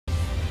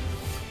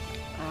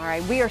All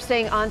right, we are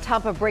staying on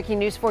top of breaking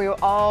news for you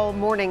all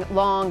morning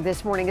long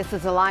this morning. This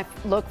is a live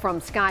look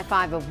from Sky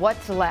 5 of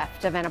what's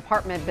left of an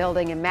apartment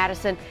building in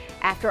Madison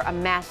after a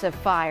massive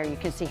fire. You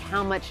can see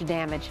how much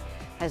damage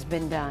has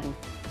been done.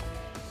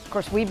 Of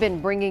course, we've been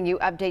bringing you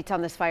updates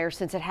on this fire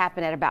since it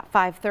happened at about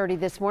 5:30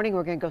 this morning.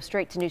 We're going to go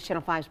straight to News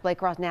Channel 5's Blake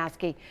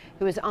Rosnowski,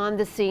 who is on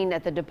the scene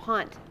at the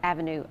DuPont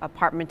Avenue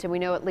apartment, and we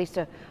know at least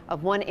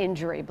of one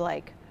injury.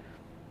 Blake.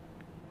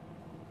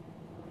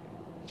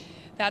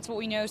 That's what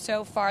we know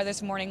so far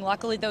this morning.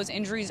 Luckily, those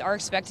injuries are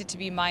expected to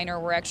be minor.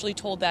 We're actually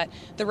told that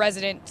the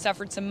resident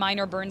suffered some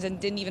minor burns and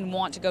didn't even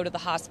want to go to the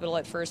hospital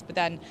at first, but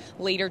then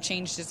later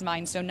changed his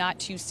mind. So not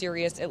too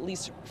serious, at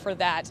least for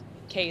that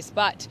case.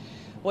 But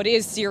what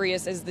is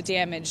serious is the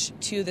damage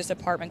to this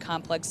apartment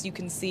complex. You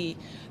can see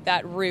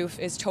that roof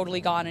is totally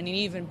gone. And an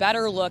even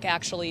better look,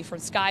 actually, from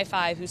Sky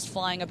 5, who's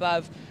flying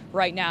above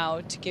right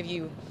now, to give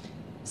you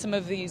some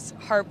of these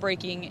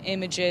heartbreaking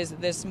images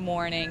this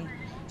morning.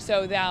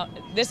 So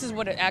this is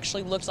what it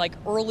actually looked like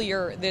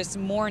earlier this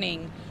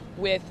morning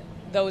with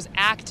those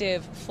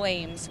active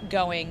flames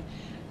going.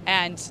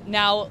 And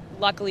now,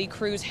 luckily,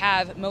 crews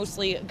have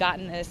mostly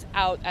gotten this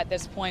out at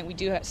this point. We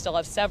do still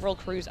have several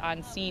crews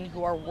on scene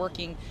who are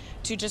working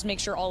to just make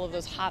sure all of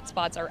those hot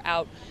spots are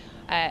out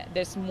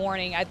this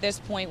morning. At this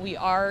point, we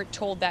are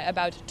told that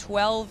about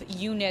 12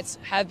 units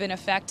have been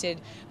affected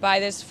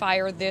by this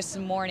fire this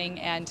morning,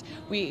 and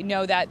we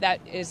know that that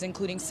is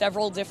including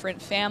several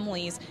different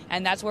families,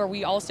 and that's where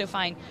we also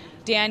find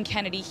Dan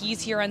Kennedy.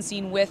 He's here on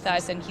scene with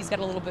us, and he's got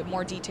a little bit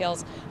more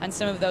details on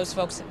some of those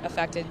folks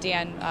affected.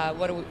 Dan,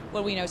 what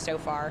do we know so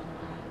far?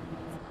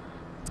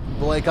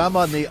 Blake, I'm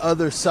on the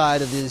other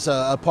side of these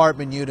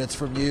apartment units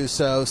from you,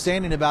 so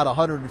standing about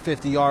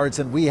 150 yards,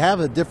 and we have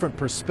a different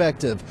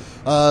perspective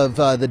of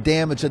the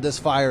damage that this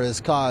fire has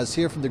caused.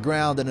 Here from the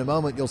ground, in a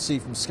moment you'll see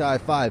from Sky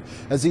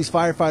 5, as these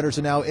firefighters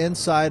are now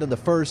inside on the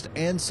first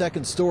and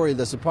second story of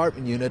this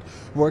apartment unit,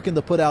 working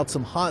to put out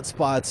some hot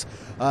spots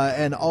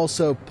and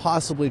also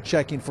possibly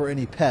checking for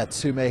any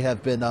pets who may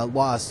have been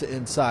lost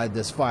inside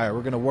this fire.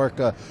 We're going to work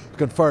to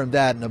confirm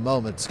that in a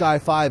moment. Sky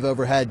 5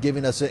 overhead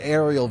giving us an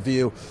aerial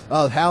view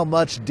of how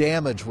much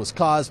damage was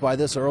caused by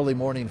this early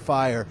morning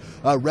fire.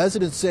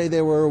 Residents say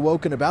they were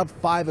awoken about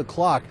 5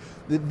 o'clock.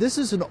 This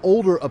is an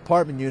older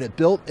apartment unit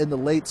built in the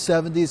late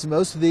 70s.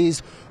 Most of these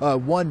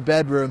one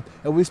bedroom.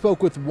 And we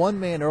spoke with one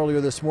man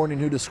earlier this morning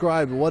who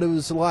described what it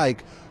was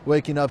like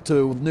waking up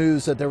to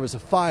news that there was a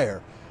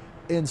fire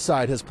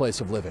inside his place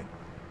of living.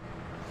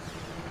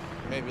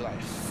 Maybe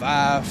like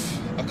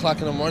 5 o'clock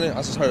in the morning, I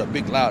just heard a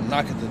big loud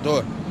knock at the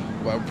door.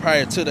 But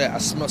prior to that, I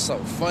smelled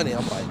something funny.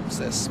 I'm like, what's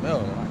that smell?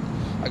 Like,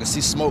 I could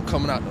see smoke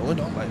coming out the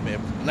window. I'm like, man,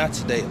 not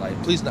today.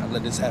 Like, please not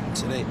let this happen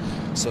today.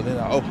 So then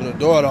I opened the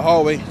door of the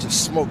hallway,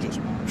 just smoke,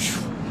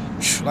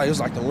 like it was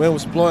like the wind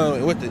was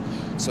blowing with it.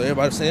 So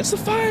everybody was saying, it's a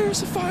fire,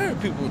 it's a fire.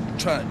 People were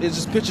trying, it's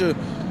just picture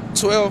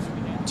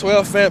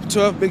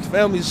 12 big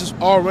families just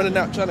all running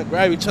out trying to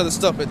grab each other's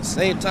stuff at the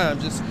same time.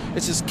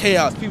 It's just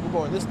chaos. People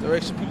going this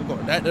direction, people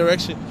going that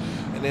direction.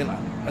 And then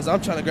as I'm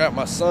trying to grab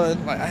my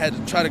son, like I had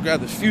to try to grab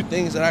the few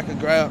things that I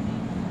could grab,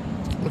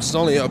 which is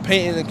only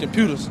painting and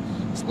computers.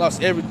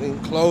 Lost everything,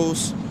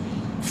 clothes,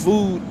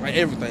 food, like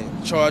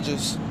everything.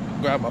 Chargers,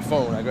 grab my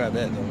phone, I grabbed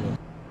that though.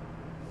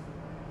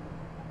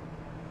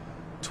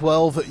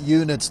 12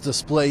 units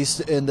displaced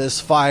in this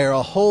fire,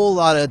 a whole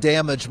lot of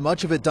damage,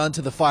 much of it done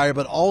to the fire,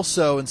 but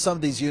also in some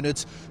of these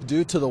units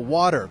due to the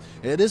water.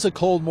 It is a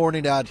cold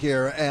morning out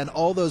here, and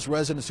all those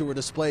residents who were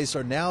displaced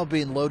are now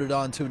being loaded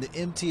onto an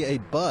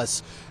MTA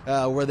bus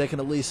where they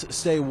can at least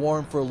stay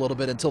warm for a little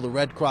bit until the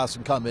Red Cross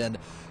can come in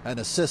and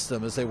assist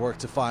them as they work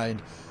to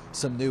find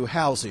some new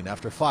housing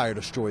after fire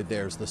destroyed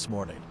theirs this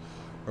morning.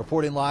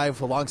 Reporting live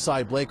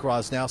alongside Blake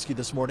Rosnowski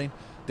this morning,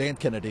 Dan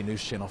Kennedy,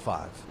 News Channel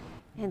 5.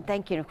 And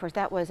thank you. And of course,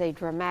 that was a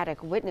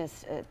dramatic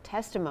witness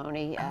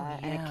testimony,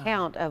 an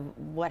account of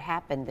what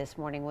happened this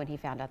morning when he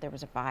found out there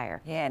was a fire.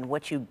 Yeah, and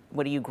what do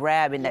you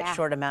grab in that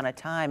short amount of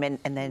time and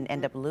then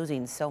end up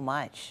losing so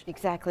much.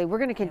 Exactly. We're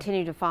going to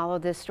continue to follow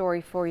this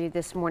story for you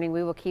this morning.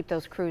 We will keep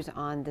those crews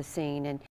on the scene. And